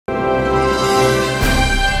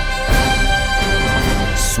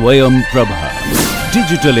Swayam Prabha.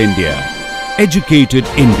 Digital India. Educated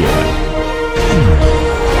India.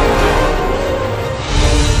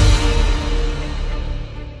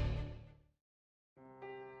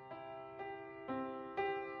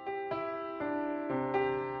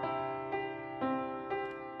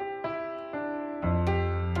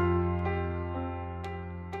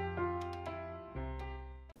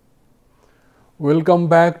 Welcome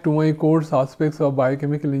back to my course Aspects of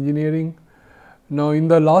Biochemical Engineering. Now, in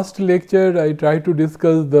the last lecture, I tried to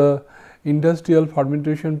discuss the industrial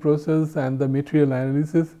fermentation process and the material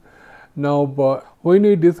analysis. Now, when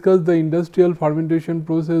we discuss the industrial fermentation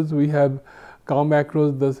process, we have come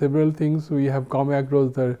across the several things. We have come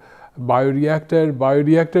across the bioreactor.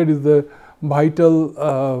 Bioreactor is the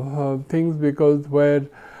vital things because where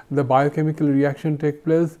the biochemical reaction take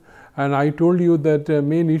place. And I told you that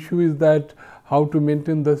main issue is that how to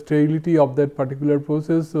maintain the sterility of that particular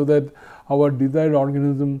process, so that our desired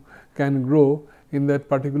organism can grow in that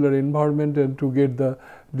particular environment and to get the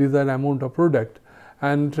desired amount of product.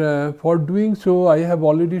 And for doing so, I have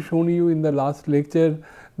already shown you in the last lecture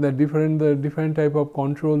that different type of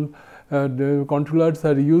the controllers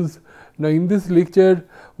are used. Now, in this lecture,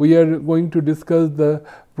 we are going to discuss the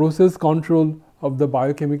process control of the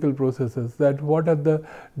biochemical processes, that what are the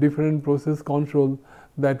different process control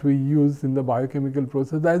that we use in the biochemical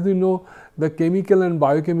process. As you know, the chemical and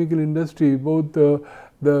biochemical industry, both the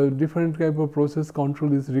different type of process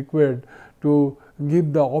control is required to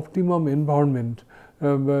give the optimum environment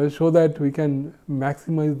so that we can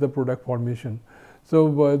maximize the product formation.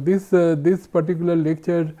 So, this particular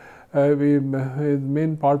lecture its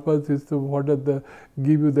main purpose is to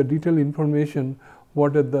give you the detailed information,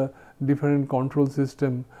 what are the different control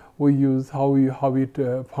system we use, how it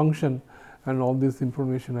function, and all this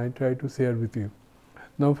information I try to share with you.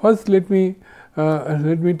 Now, first let me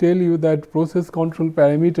tell you that process control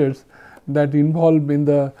parameters that involve in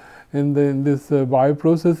this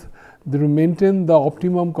bioprocess, they maintain the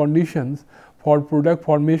optimum conditions for product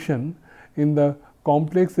formation in the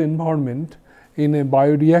complex environment. In a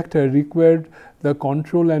bioreactor required the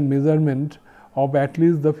control and measurement of at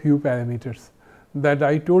least the few parameters that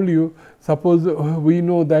I told you. Suppose we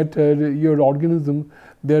know that your organism,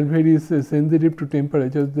 they are very sensitive to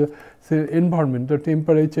temperature, the environment, the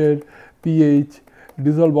temperature, pH,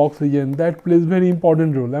 dissolved oxygen, that plays very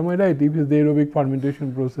important role. Am I right? If it is the aerobic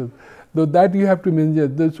fermentation process, so that you have to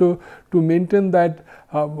maintain. So, to maintain that,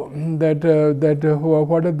 what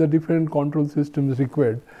are the different control systems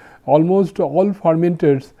required? Almost all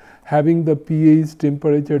fermenters having the pH,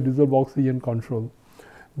 temperature, dissolved oxygen control.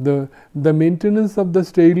 The maintenance of the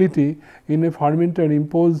sterility in a fermenter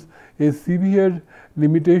impose a severe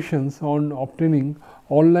limitations on obtaining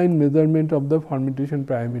online measurement of the fermentation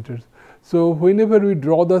parameters. So, whenever we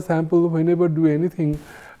draw the sample, whenever do anything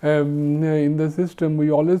in the system,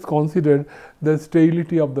 we always consider the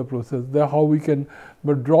sterility of the process, how we can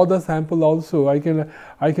draw the sample. Also, I can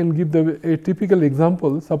give a typical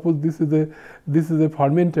example. Suppose this is a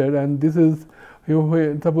fermenter, and this is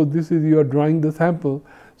suppose this is you are drawing the sample.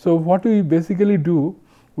 So, what we basically do,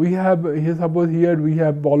 we have here, suppose here we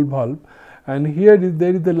have ball valve, and here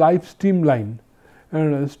there is the live steam line,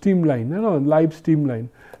 live steam line.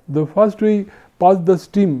 The first we pass the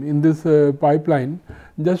steam in this pipeline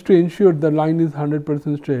just to ensure the line is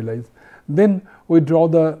 100% sterilized. Then we draw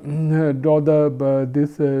we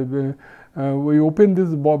open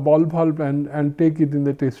this ball valve and take it in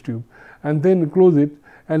the test tube, and then close it,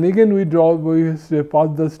 and again we pass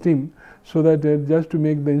the steam, so that just to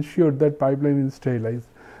make the ensure that pipeline is sterilized.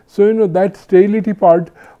 So, that sterility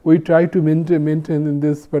part we try to maintain in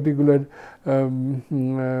this particular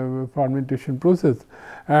fermentation process.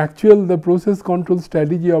 The process control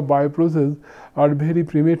strategy of bioprocess are very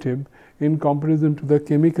primitive in comparison to the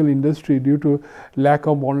chemical industry due to lack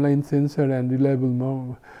of online sensor and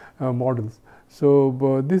reliable models.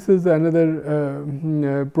 So, this is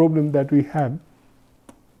another problem that we have.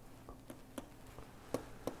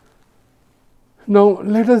 Now,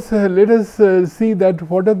 let us see that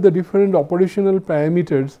what are the different operational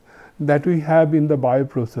parameters that we have in the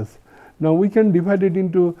bioprocess. Now, we can divide it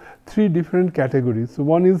into three different categories. So,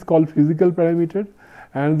 one is called physical parameter,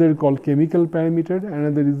 another called chemical parameter,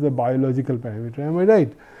 another is the biological parameter. Am I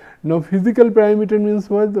right? Now, physical parameter means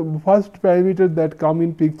what? The first parameter that come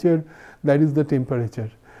in picture, that is the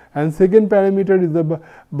temperature, and second parameter is the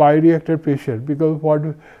bioreactor pressure, because what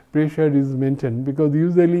pressure is maintained, because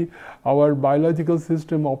usually our biological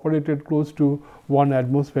system operated close to 1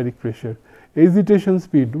 atmospheric pressure. agitation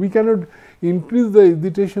speed. We cannot increase the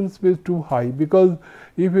agitation speed too high, because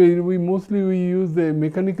if we mostly use the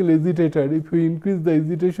mechanical agitator. If we increase the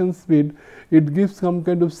agitation speed, it gives some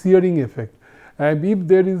kind of searing effect, and if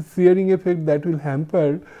there is searing effect, that will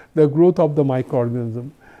hamper the growth of the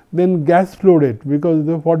microorganism. Then gas flow rate, because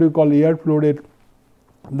what we call air flow rate,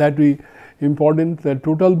 that we important, the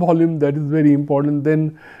total volume, that is very important.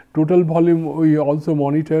 Then total volume we also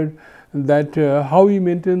monitor, that how we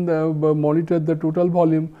maintain the monitor the total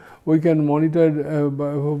volume. We can monitor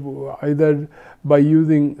either by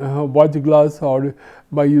using watch glass or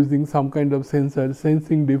by using some kind of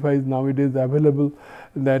sensing device nowadays available,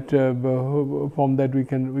 that from that we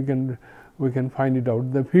can find it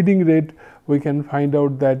out. The feeding rate, we can find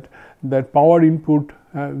out that power input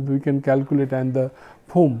we can calculate, and the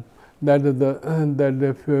foam, that is the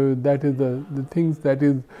things, that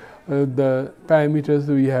is the parameters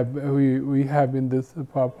we have in this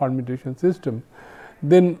fermentation system.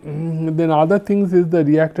 Then other things is the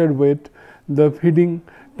reactor weight, the feeding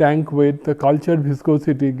tank weight, the culture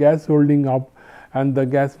viscosity, gas holding up, and the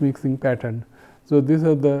gas mixing pattern. So this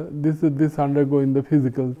undergo in the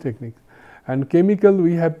physical techniques. And chemical,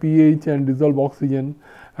 we have pH and dissolved oxygen,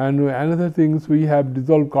 and another things we have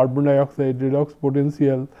dissolved carbon dioxide, redox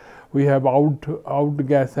potential, we have out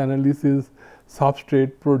gas analysis,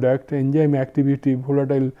 substrate, product, enzyme activity,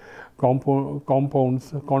 volatile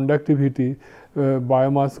compounds, conductivity,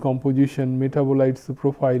 biomass composition, metabolites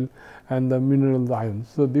profile, and the mineral ions.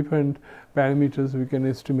 So different parameters we can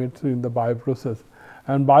estimate in the bioprocess.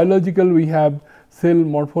 And biological, we have cell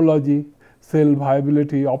morphology, cell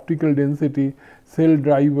viability, optical density, cell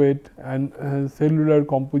dry weight, and cellular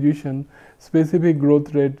composition, specific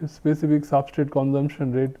growth rate, specific substrate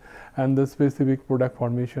consumption rate, and the specific product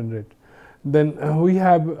formation rate. Then we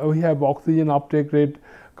have oxygen uptake rate,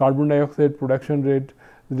 carbon dioxide production rate,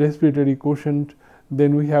 respiratory quotient.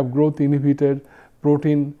 Then we have growth inhibitor,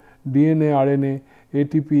 protein, DNA, RNA,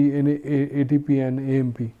 ATP and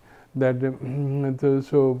AMP. That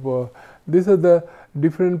these are the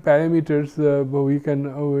different parameters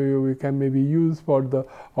we can maybe use for the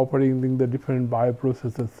operating the different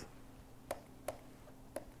bioprocesses.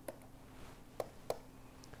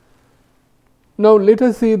 Now let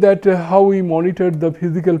us see that how we monitor the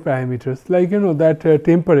physical parameters, like that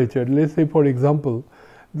temperature. Let's say, for example,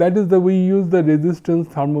 that is we use the resistance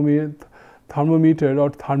thermometer or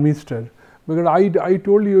thermistor, because I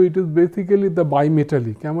told you it is basically the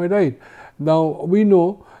bimetallic. Am I right? Now we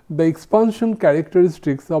know the expansion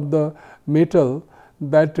characteristics of the metal,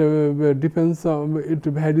 that depends on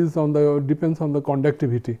depends on the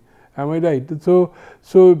conductivity. Am I right? So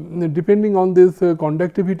depending on this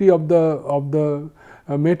conductivity of the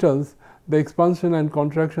metals, the expansion and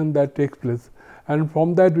contraction that takes place, and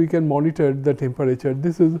from that we can monitor the temperature.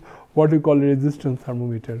 This is what we call resistance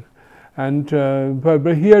thermometer. And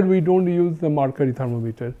but here we don't use the mercury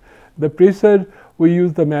thermometer. The pressure, we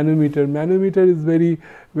use the manometer. Manometer is very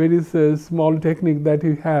small technique that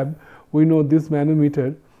we have. We know this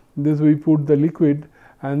manometer. This we put the liquid,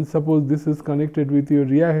 and suppose this is connected with your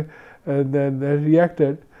the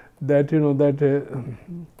reactor, that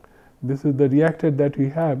this is the reactor that we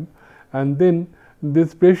have, and then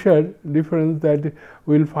this pressure difference, that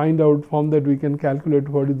we will find out. From that we can calculate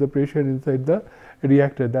what is the pressure inside the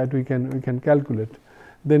reactor, that we can calculate.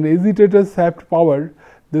 Then agitator shaft power,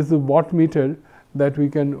 this is watt meter, that we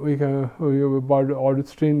can or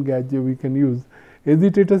strain gauge we can use.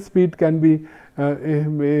 Agitator speed can be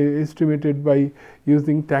estimated by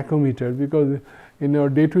using tachometer, because in our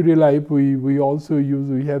day-to-day life we also use,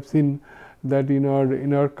 we have seen that in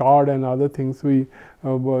our car and other things, we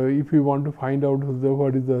if we want to find out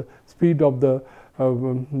what is the speed of the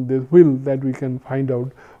wheel, that we can find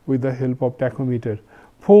out with the help of tachometer.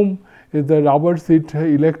 Foam is the rubber sheet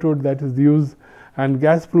electrode that is used, and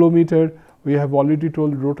gas flow meter, we have already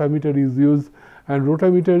told rotameter is used, and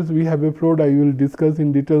rotameters we have a flow I will discuss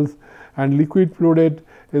in details, and liquid flow rate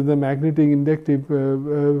is the magnetic inductive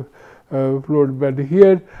flow. But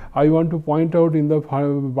here I want to point out, in the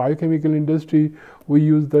biochemical industry we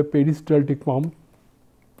use the peristaltic pump.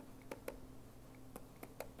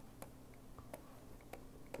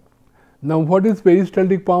 Now what is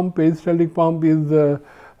peristaltic pump? Peristaltic pump is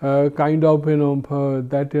kind of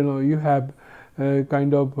that you have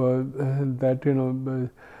kind of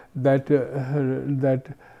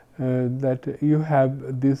that you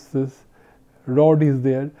have this rod is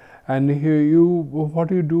there, and here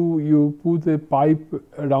what you do, you put a pipe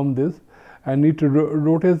around this, and it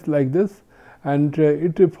rotates like this, and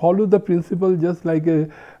it follows the principle just like a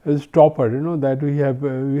stopper, that we have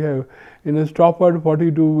in a stopper. What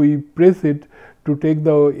you do, we press it to take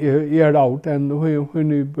the air out, and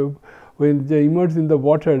when they immerse in the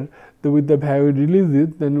water, with the release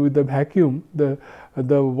it, then with the vacuum the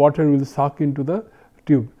water will suck into the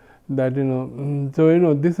tube. That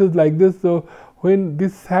so this is like this. So when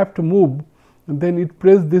this shaft move, then it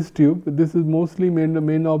press this tube. This is mostly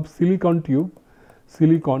made of silicon tube.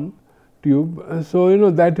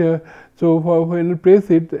 So that so when you press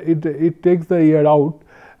it, it takes the air out,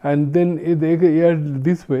 and then the air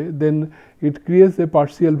this way, then it creates a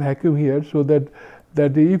partial vacuum here, so that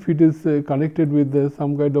if it is connected with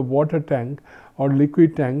some kind of water tank or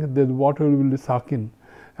liquid tank, the water will suck in.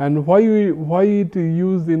 And why it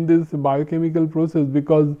used in this biochemical process?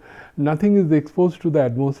 Because nothing is exposed to the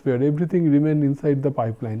atmosphere, everything remains inside the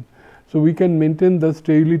pipeline. So we can maintain the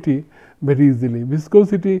sterility very easily.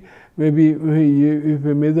 Viscosity, maybe if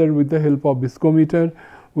we measure with the help of viscometer,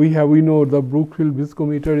 we know the Brookfield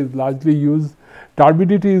viscometer is largely used.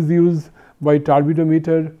 Turbidity is used by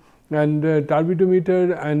turbidometer, and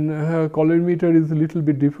turbidometer and colorimeter is a little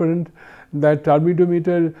bit different. That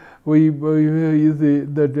turbidometer is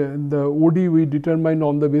the OD we determine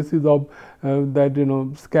on the basis of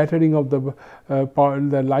that scattering of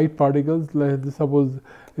the light particles. Like suppose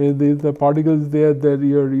the particles there, that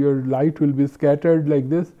your light will be scattered like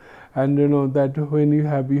this, and that when you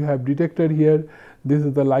have detector here, this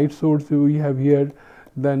is the light source we have here,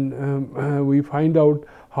 then we find out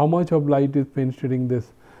how much of light is penetrating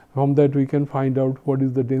this. From that we can find out what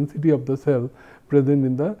is the density of the cell present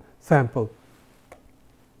in the sample.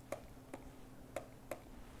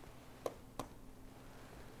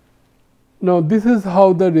 Now this is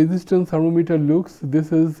how the resistance thermometer looks.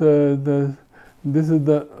 This is the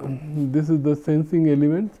sensing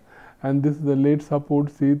elements, and this is the lead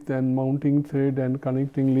support sheath and mounting thread and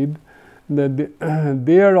connecting lead.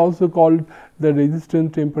 They are also called the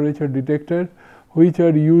resistance temperature detector, which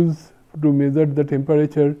are used to measure the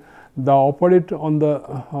temperature. They operate on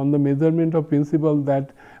the measurement of principle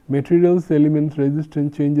that materials element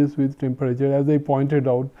resistance changes with temperature. As I pointed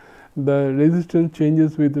out, the resistance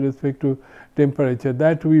changes with respect to temperature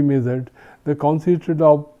that we measured. They consisted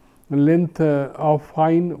of length of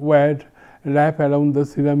fine wire wrap around the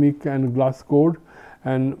ceramic and glass core,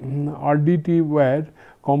 and RDT wire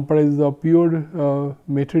comprises of pure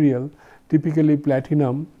material, typically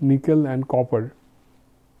platinum, nickel and copper.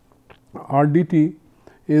 RDT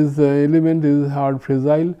are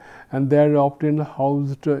fragile, and they are often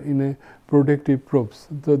housed in a protective probes.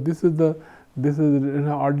 So this is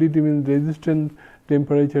RDT means resistant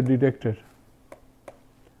temperature detector.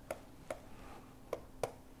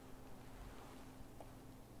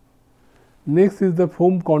 Next is the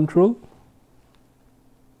foam control.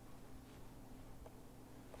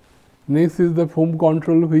 Next is the foam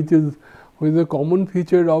control, which is a common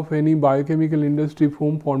feature of any biochemical industry,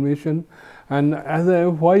 foam formation. And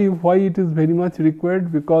why it is very much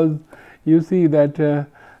required? Because you see that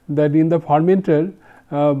in the fermenter,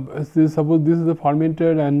 suppose this is the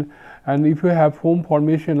fermenter, and if you have foam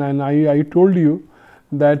formation, and I told you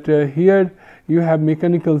that here you have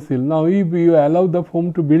mechanical seal. Now if you allow the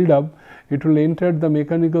foam to build up, it will enter the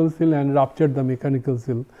mechanical seal and rupture the mechanical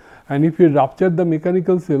seal. And if you rupture the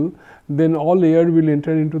mechanical seal, then all air will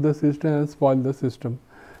enter into the system and spoil the system.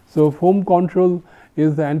 So foam control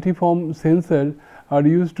is the anti-foam sensor are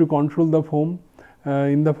used to control the foam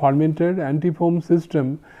in the fermenter. Anti-foam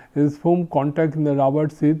system is foam contact in the rubber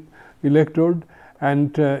sheath, electrode,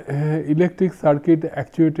 and electric circuit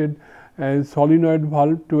actuated solenoid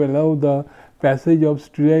valve to allow the passage of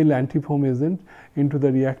sterile anti-foam agent into the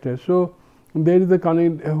reactor. So there is a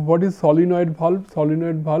what is solenoid valve?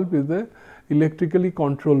 Solenoid valve is a electrically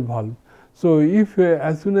controlled valve. So if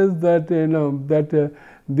as soon as that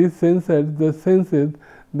this sensor senses,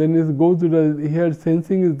 then it goes to the here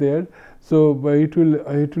sensing is there. So it will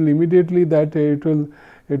immediately that it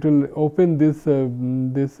will open this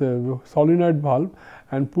solenoid valve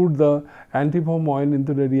and put the anti-foam oil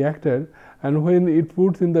into the reactor, and when it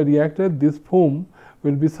puts in the reactor, this foam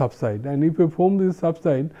will be subside, and if a foam is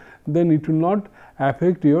subside, then it will not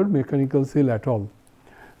affect your mechanical seal at all.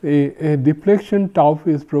 A deflection tuff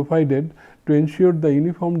is provided to ensure the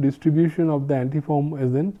uniform distribution of the anti-foam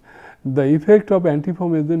agent. The effect of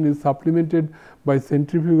anti-foam agent is supplemented by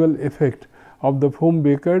centrifugal effect of the foam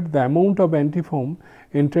breaker. The amount of anti-foam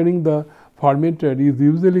entering the fermenter is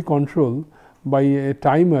usually controlled by a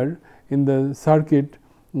timer in the circuit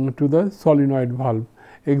to the solenoid valve.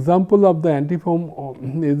 Example of the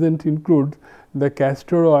anti-foam agent includes the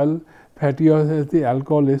castor oil, fatty acid,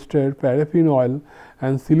 alcohol ester, paraffin oil,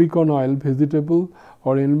 and silicon oil, vegetable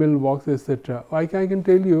or animal wax, etc. I can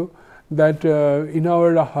tell you that in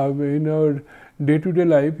our day to day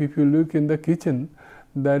life, if you look in the kitchen,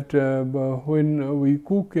 that when we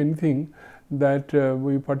cook anything, that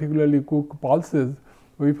we particularly cook pulses,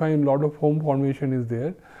 we find lot of foam formation is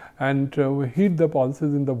there, and we heat the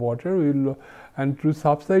pulses in the water, and to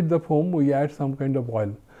subside the foam we add some kind of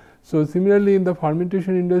oil. So similarly, in the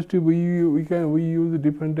fermentation industry, we use a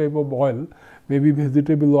different type of oil, maybe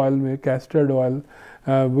vegetable oil, maybe castor oil,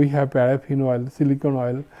 we have paraffin oil, silicon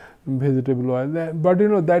oil, vegetable oil, but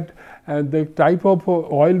that the type of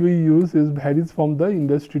oil we use is varies from the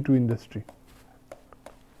industry to industry.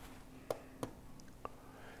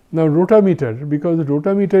 Now rotameter, because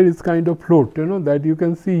rotameter is kind of float, that you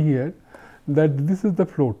can see here, that this is the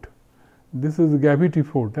float, this is gravity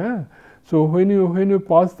float. So when you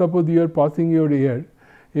pass, suppose you are passing your air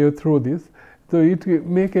through this, so it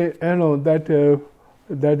make a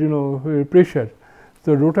pressure.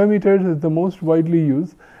 So rotameter is the most widely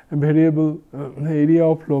used variable area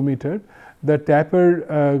of flow meter. The tapered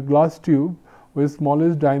glass tube with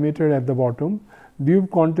smallest diameter at the bottom.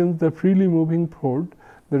 Tube contains the freely moving float,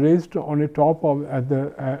 the rest on a top of at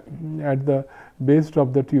the base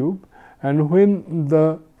of the tube, and when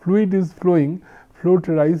the fluid is flowing, float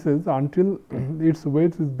rises until its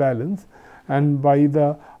weight is balanced, and by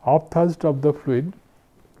the upthrust of the fluid,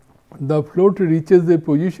 the float reaches a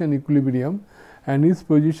position equilibrium, and its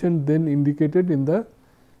position then indicated in the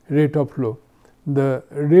rate of flow. The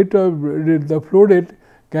the flow rate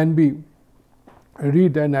can be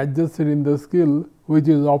read and adjusted in the scale, which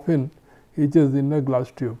is often is in a glass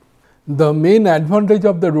tube. The main advantage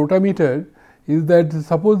of the rotameter is that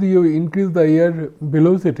suppose you increase the air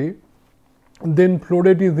velocity, then flow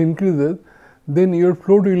rate is increases, then your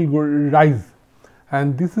float will rise,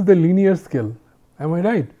 and this is the linear scale. Am I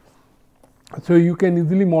right? So you can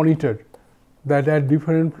easily monitor that at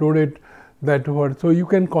different flow rate that what. So you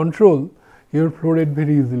can control your flow rate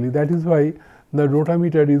very easily. That is why the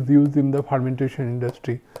rotameter is used in the fermentation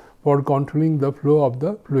industry for controlling the flow of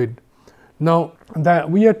the fluid. Now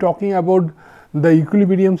we are talking about the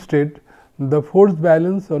equilibrium state. The force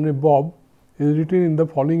balance on a bob is written in the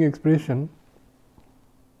following expression: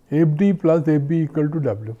 Fd plus Fb equal to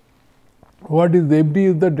W. What is Fd?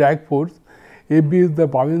 Is the drag force, Fb is the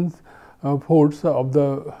buoyance force of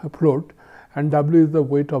the float, and W is the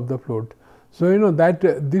weight of the float. So that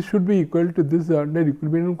this should be equal to this under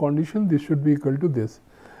equilibrium condition, this should be equal to this,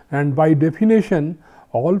 and by definition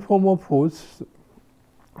all form of force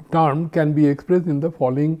term can be expressed in the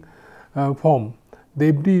following form: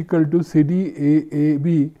 the Fd equal to Cd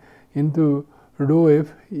AB into rho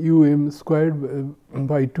f um squared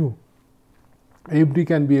by 2. Fd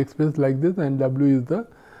can be expressed like this, and W is the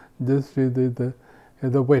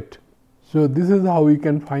the weight. So this is how we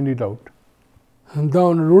can find it out. The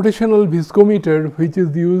rotational viscometer, which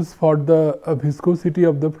is used for the viscosity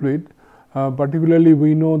of the fluid, particularly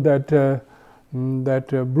we know that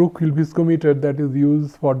Brookfield viscometer, that is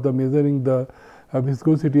used for the measuring the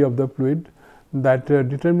viscosity of the fluid, that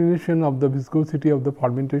determination of the viscosity of the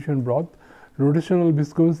fermentation broth. Rotational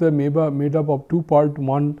viscometer made up of two parts,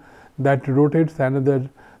 one that rotates, another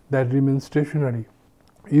that remains stationary.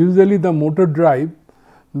 Usually the motor drive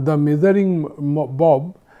the measuring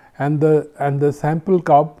bob, and the sample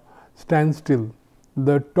cup stands still.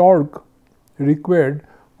 The torque required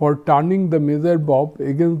for turning the measured bob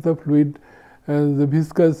against the fluid, the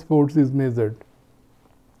viscous force is measured.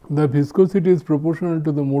 The viscosity is proportional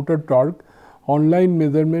to the motor torque. Online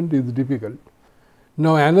measurement is difficult.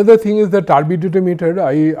 Now another thing is the turbidity meter.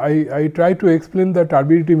 I try to explain the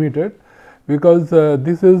turbidity meter because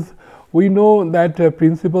this is, we know that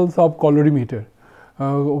principles of colorimeter.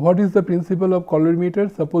 What is the principle of colorimeter?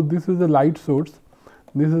 Suppose this is a light source,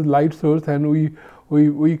 and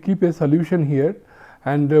we keep a solution here,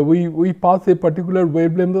 and we pass a particular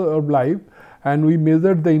wavelength of light, and we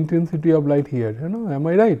measure the intensity of light here. Am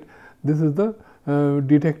I right? This is the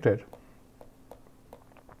detector,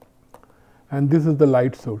 and this is the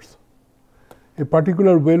light source. A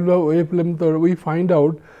particular wavelength, we find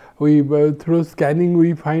out, through scanning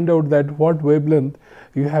we find out that what wavelength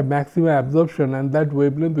you have maximum absorption, and that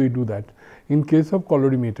wavelength we do that in case of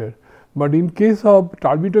colorimeter. But in case of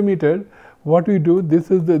turbidometer, what we do,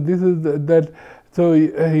 this is that. So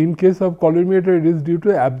in case of colorimeter, it is due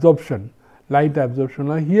to absorption, light absorption.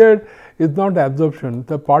 Now here is not absorption,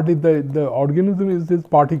 the part is the organism is this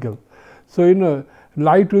particle. So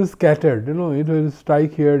light will scattered, it will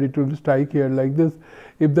strike here, it will strike here like this.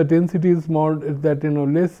 If the density is more, that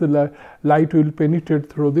less light will penetrate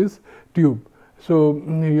through this tube. So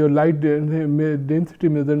your light density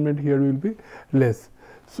measurement here will be less.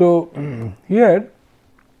 So here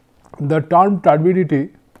the term turbidity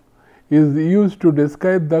is used to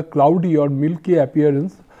describe the cloudy or milky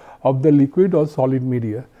appearance of the liquid or solid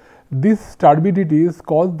media. This turbidity is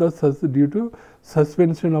caused due to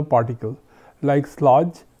suspension of particles like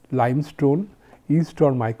sludge, limestone, yeast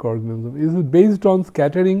or microorganism. It is based on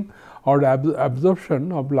scattering or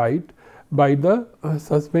absorption of light by the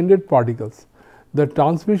suspended particles. The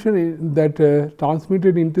transmitted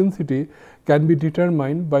intensity can be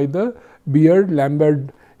determined by the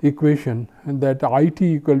Beer-Lambert equation, and that IT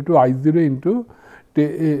equal to I0 into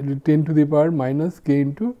 10 to the power minus k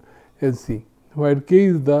into Sc, where k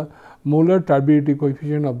is the molar turbidity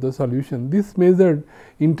coefficient of the solution. This measured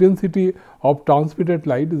intensity of transmitted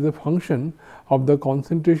light is a function of the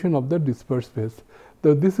concentration of the dispersed phase.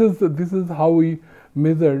 So, this is how we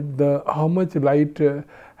measured how much light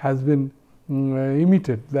has been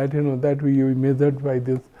emitted, that that we measured by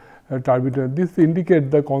this turbidity. This indicates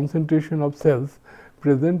the concentration of cells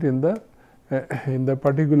present in the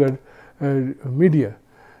particular media.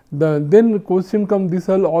 Then question comes, these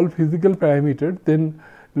are all physical parameters. Then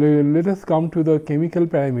let us come to the chemical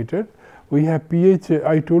parameter. We have pH.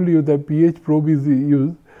 I told you the pH probe is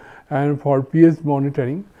used and for pH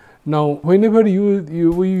monitoring. Now, whenever we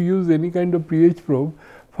use any kind of pH probe,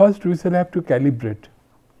 first we shall have to calibrate.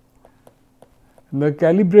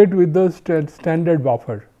 Calibrate with the standard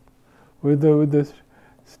buffer, with the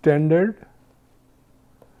standard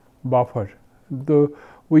buffer.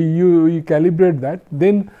 We calibrate that,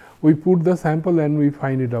 then we put the sample and we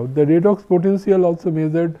find it out. The redox potential also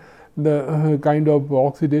measured the kind of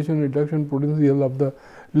oxidation reduction potential of the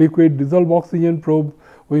liquid. Dissolved oxygen probe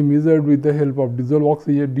we measured with the help of dissolved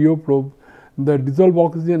oxygen DO probe. The dissolved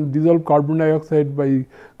oxygen, dissolved carbon dioxide by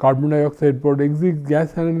carbon dioxide probe. Exit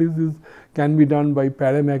gas analysis can be done by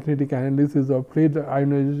paramagnetic analysis of plate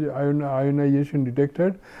ionization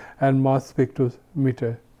detector and mass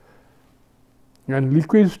spectrometer. And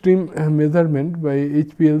liquid stream measurement by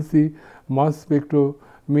HPLC, mass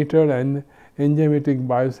spectrometer and enzymatic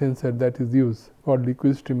biosensor that is used for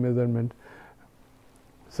liquid stream measurement.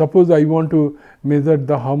 Suppose I want to measure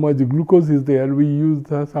how much glucose is there, we use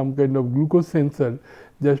some kind of glucose sensor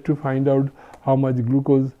just to find out how much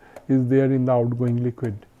glucose is there in the outgoing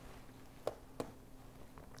liquid.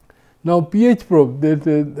 Now, pH probe,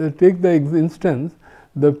 take the instance,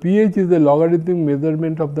 the pH is a logarithmic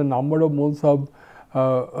measurement of the number of moles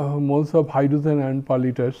of hydrogen ion per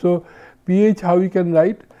liter. So, pH how we can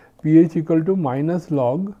write? pH equal to minus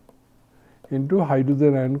log into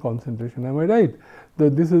hydrogen ion concentration. Am I right? So,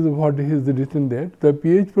 this is what is written there. The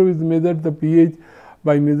pH probe is measured the pH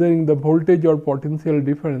by measuring the voltage or potential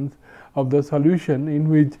difference of the solution in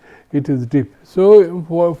which it is dipped. So,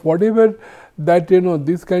 for whatever that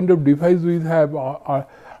this kind of device we have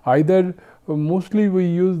either mostly we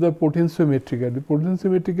use the potentiometric. The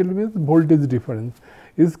potentiometric means voltage difference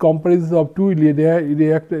is comprised of two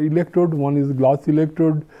electrode. One is glass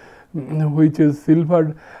electrode, which is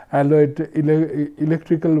silver alloy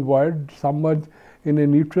electrical wire submerged in a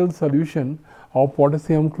neutral solution of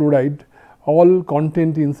potassium chloride, all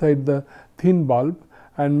content inside the thin bulb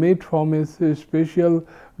and made from a special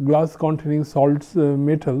glass containing salts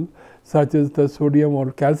metal such as the sodium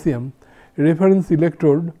or calcium. Reference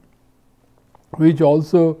electrode, which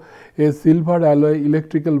also a silver alloy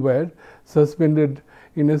electrical wire suspended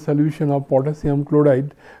in a solution of potassium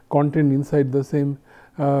chloride contained inside the same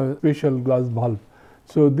special glass bulb.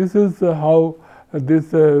 So, this is how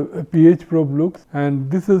this pH probe looks,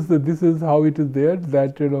 and this is how it is there,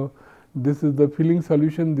 that this is the filling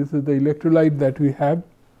solution, this is the electrolyte that we have,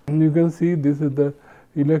 and you can see this is the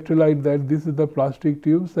electrolyte, that this is the plastic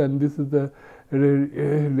tubes and this is the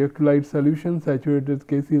electrolyte solution, saturated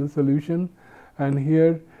KCl solution, and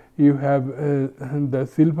here you have the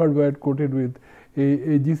silver wire coated with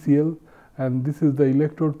AgCl, and this is the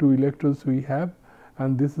electrode, two electrodes we have,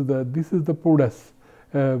 and this is the porous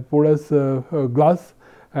glass,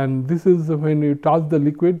 and this is when you touch the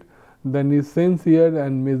liquid, then you sense here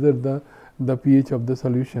and measure the pH of the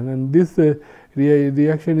solution, and this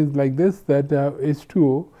reaction is like this, that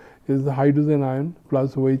H2O is the hydrogen ion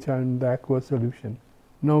plus OH ion in the aqueous solution.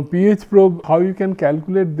 Now, pH probe, how you can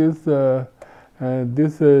calculate this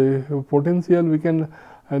potential? We can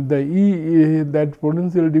the E that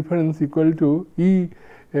potential difference equal to E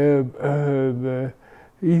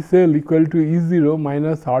cell equal to E0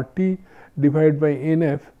 minus RT divided by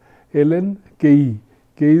NF ln Ke.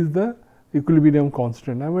 K is the equilibrium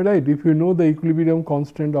constant. Am I right? If you know the equilibrium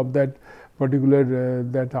constant of that particular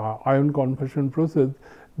ion conversion process,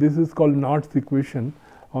 this is called Nernst equation.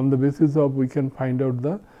 On the basis of we can find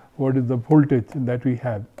out what is the voltage that we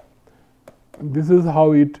have. This is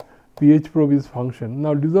how pH probe is function.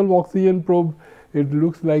 Now, dissolved oxygen probe it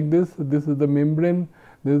looks like this. This is the membrane,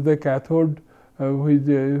 this is the cathode which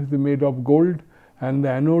is made of gold, and the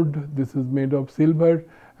anode, this is made of silver,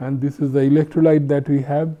 and this is the electrolyte that we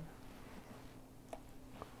have.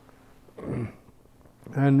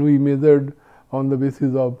 And we measured on the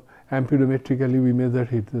basis of amperometrically we measure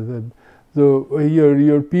it. So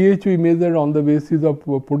your pH we measure on the basis of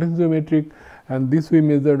potentiometric, and this we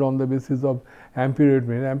measured on the basis of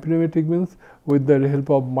amperometric. Amperometric means with the help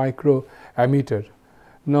of microammeter.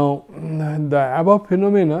 Now the above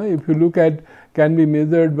phenomena, if you look at, can be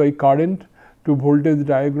measured by current to voltage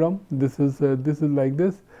diagram. This is like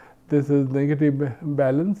this. This is negative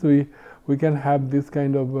balance. We can have this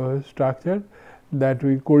kind of structure that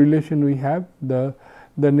correlation we have. The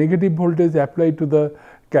negative voltage applied to the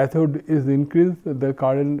cathode is increased, the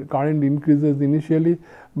current increases initially,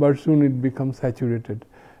 but soon it becomes saturated.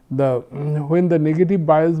 When the negative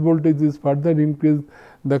bias voltage is further increased,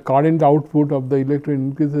 the current output of the electron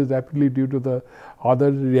increases rapidly due to the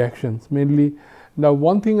other reactions mainly. Now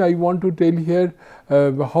one thing I want to tell here,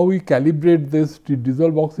 how we calibrate this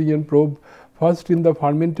dissolved oxygen probe. First in the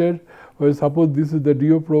fermenter, suppose this is the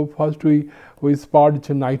DO probe, first we spurge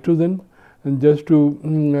nitrogen and just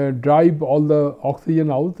to drive all the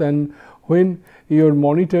oxygen out, and when your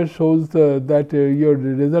monitor shows that your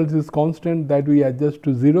result is constant, that we adjust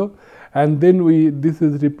to 0, and then this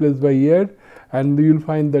is replaced by air, and you will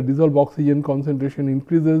find the dissolved oxygen concentration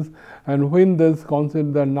increases, and when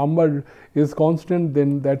the number is constant,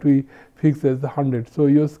 then that we fix as 100. So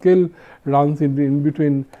your scale runs in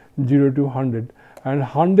between 0 to 100, and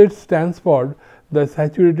 100 stands for the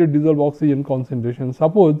saturated dissolved oxygen concentration.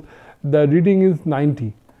 Suppose the reading is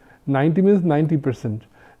 90. 90 means 90%.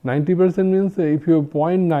 90% means if you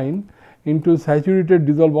 0.9 into saturated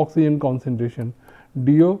dissolved oxygen concentration,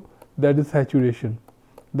 DO, that is saturation,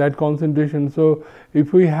 that concentration. So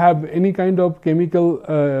if we have any kind of chemical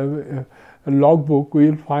logbook, we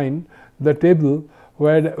will find the table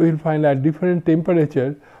where we will find at different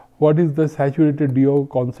temperature what is the saturated DO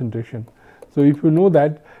concentration. So if you know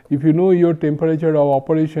that, if you know your temperature of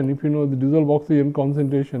operation, if you know the dissolved oxygen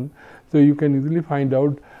concentration, so you can easily find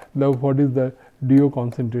out what is the DO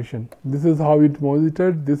concentration. This is how it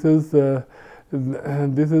monitored. This is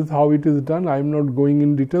how it is done. I am not going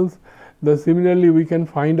in details. Similarly, we can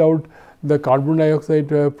find out the carbon dioxide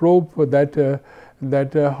probe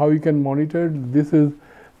that how you can monitor. This is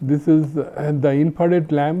the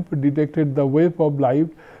infrared lamp detected the wave of light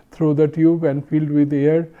through the tube and filled with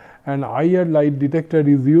air, and IR light detector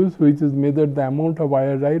is used, which is measured the amount of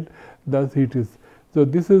IR light, thus it is. So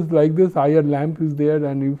this is like this, IR lamp is there,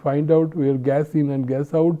 and you find out where gas in and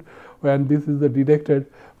gas out, and this is the detector.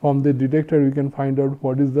 From the detector we can find out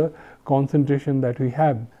what is the concentration that we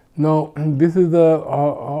have. Now this is the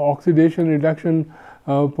oxidation reduction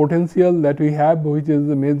potential that we have, which is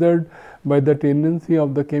measured by the tendency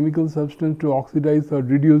of the chemical substance to oxidize or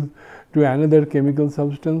reduce to another chemical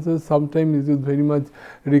substances. Sometimes it is very much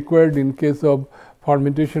required in case of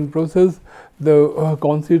fermentation process. The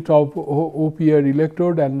consists of OPR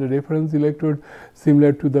electrode and the reference electrode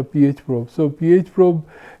similar to the pH probe. So pH probe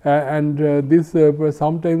and this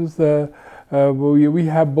sometimes we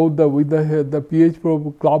have both the pH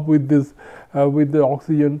probe clubbed with this with the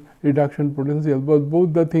oxygen reduction potential, but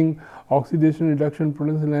both the thing oxidation reduction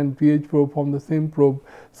potential and pH probe from the same probe,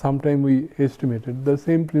 sometime we estimated. The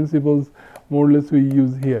same principles more or less we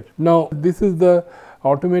use here. Now this is the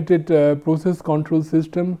automated process control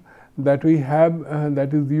system that we have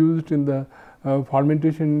that is used in the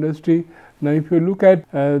fermentation industry. Now if you look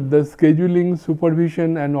at the scheduling,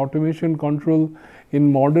 supervision and automation control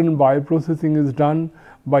in modern bioprocessing is done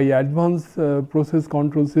by advanced process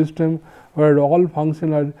control system, where all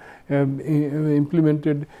functions are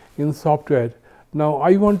implemented in software. Now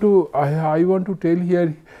I want to tell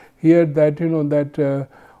here that that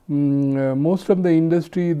most of the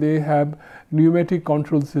industry they have pneumatic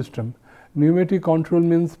control system. Pneumatic control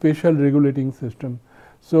means special regulating system.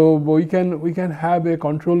 So we can have a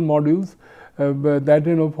control modules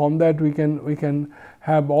that from that we can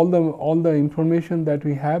have all the information that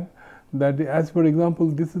we have, that as for example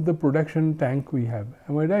this is the production tank we have,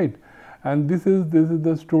 am I right? And this is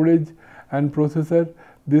the storage and processor.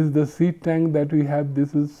 This is the seed tank that we have.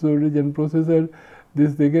 This is storage and processor.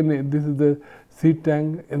 This again, this is the seed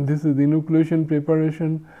tank, and this is the inoculation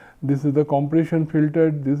preparation. This is the compression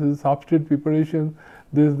filter. This is substrate preparation.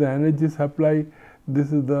 This is the energy supply.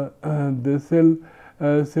 This is the cell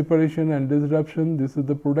separation and disruption. This is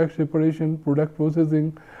the product separation, product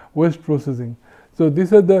processing, waste processing. So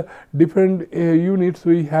these are the different units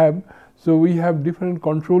we have. So we have different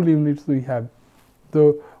control units we have.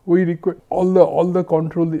 So we require all the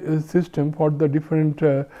control system for the different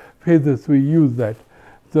phases. We use that.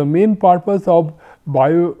 The main purpose of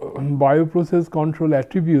bioprocess control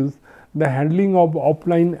attributes the handling of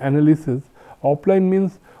offline analysis. Offline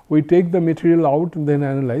means we take the material out, then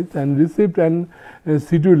analyze, and receipt and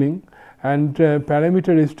scheduling and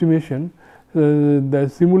parameter estimation, the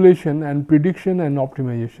simulation and prediction and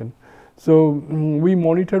optimization. So, we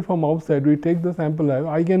monitor from outside, we take the sample.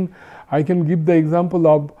 I can give the example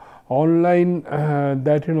of online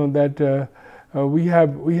that that we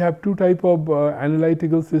have two type of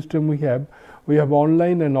analytical system. We have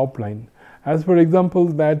online and offline. As for example,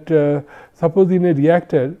 that suppose in a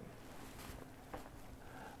reactor,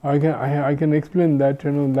 I can explain that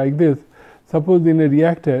like this. Suppose in a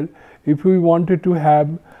reactor, if we wanted to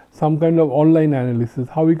have some kind of online analysis,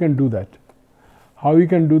 how we can do that? How we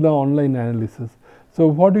can do the online analysis? So,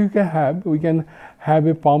 what we can have? We can have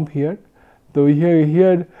a pump here. So,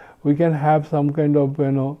 here we can have some kind of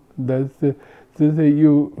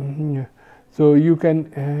so you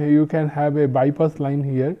can have a bypass line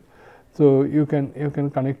here. So, you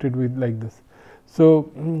can connect it with like this.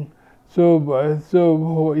 So,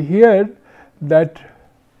 so here that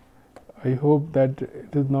I hope that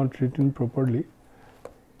it is not written properly.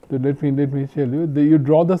 So, let me tell you, you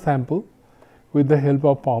draw the sample with the help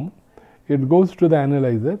of pump. It goes to the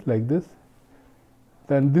analyzer like this.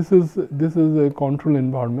 Then this is a control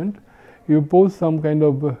environment. You pose some kind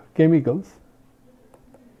of chemicals.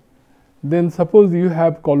 Then suppose you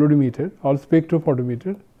have colorimeter or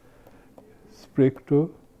spectrophotometer,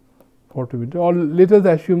 or let us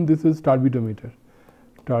assume this is turbidometer,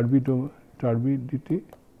 turbidity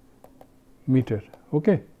meter.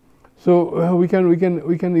 Okay. So, we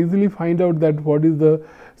can easily find out that what is the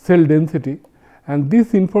cell density, and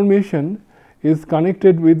this information is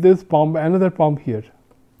connected with this pump, another pump here.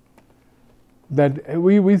 That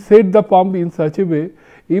we set the pump in such a way,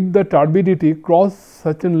 if the turbidity cross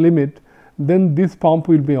certain limit, then this pump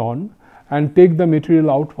will be on and take the material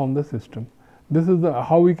out from the system. This is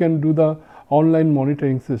how we can do the online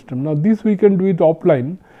monitoring system. Now, this we can do it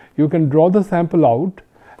offline. You can draw the sample out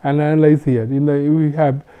and analyze here.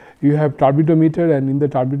 You have turbidometer, and in the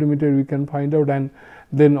turbidometer we can find out, and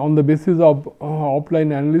then on the basis of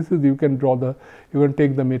offline analysis you can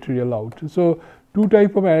take the material out. So, two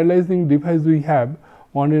type of analyzing device we have,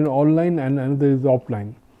 one is online and another is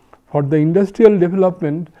offline. For the industrial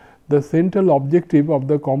development, the central objective of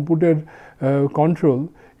the computer control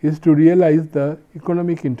is to realize the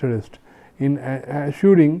economic interest in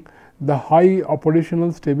assuring the high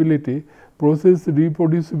operational stability, process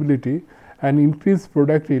reproducibility, and increased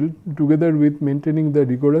product yield together with maintaining the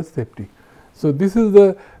rigorous safety. So, this is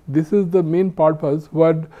the main purpose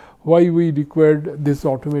why we required this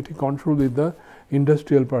automatic control with the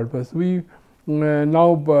industrial purpose. We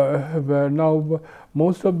now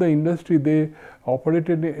most of the industry, they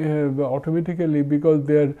operated automatically because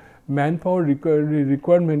their manpower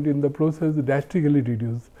requirement in the process drastically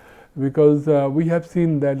reduced, because we have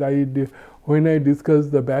seen that when I discuss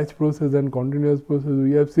the batch process and continuous process,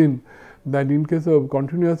 we have seen that in case of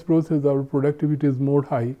continuous process our productivity is more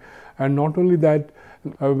high, and not only that,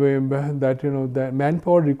 the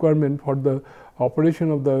manpower requirement for the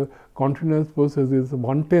operation of the continuous process is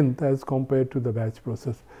 1/10 as compared to the batch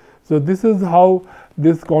process. So, this is how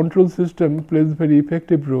this control system plays very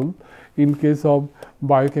effective role in case of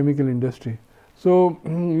biochemical industry. So,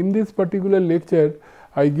 in this particular lecture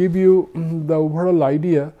I give you the overall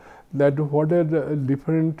idea that what are the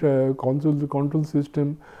different control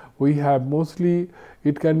system we have. Mostly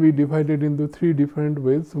it can be divided into three different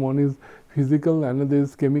ways. One is physical, another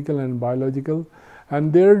is chemical and biological,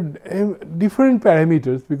 and there are different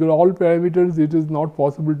parameters, because all parameters it is not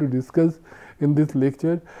possible to discuss in this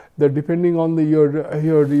lecture. That depending on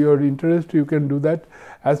your interest, you can do that.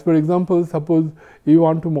 As for example, suppose you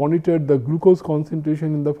want to monitor the glucose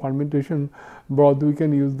concentration in the fermentation broth, we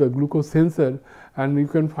can use the glucose sensor, and you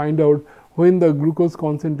can find out when the glucose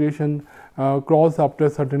concentration cross after a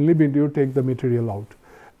certain limit, you take the material out.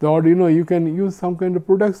 Or you can use some kind of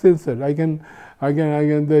product sensor.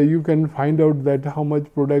 You can find out that how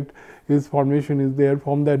much product is formation is there.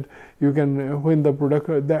 From that you can, when the product,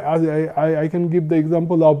 I can give the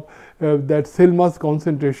example of that cell mass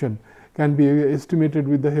concentration can be estimated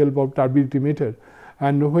with the help of turbidity meter,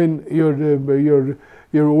 and when your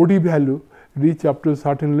OD value reach up to a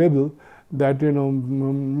certain level, that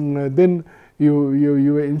then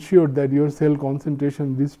you ensure that your cell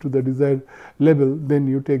concentration reach to the desired level, then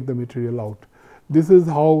you take the material out. This is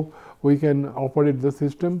how we can operate the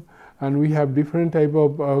system, and we have different type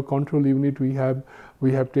of control unit. We have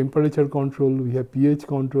temperature control, we have pH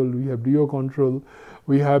control, we have DO control,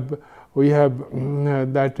 we have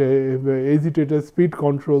that agitator speed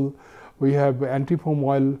control, we have anti-foam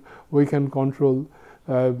oil we can control.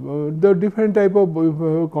 The different type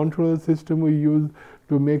of control system we use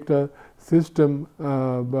to make the system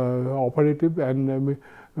operative and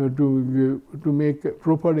to make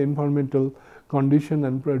proper environmental condition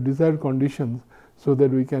and desired conditions, so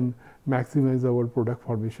that we can maximize our product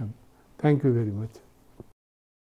formation. Thank you very much.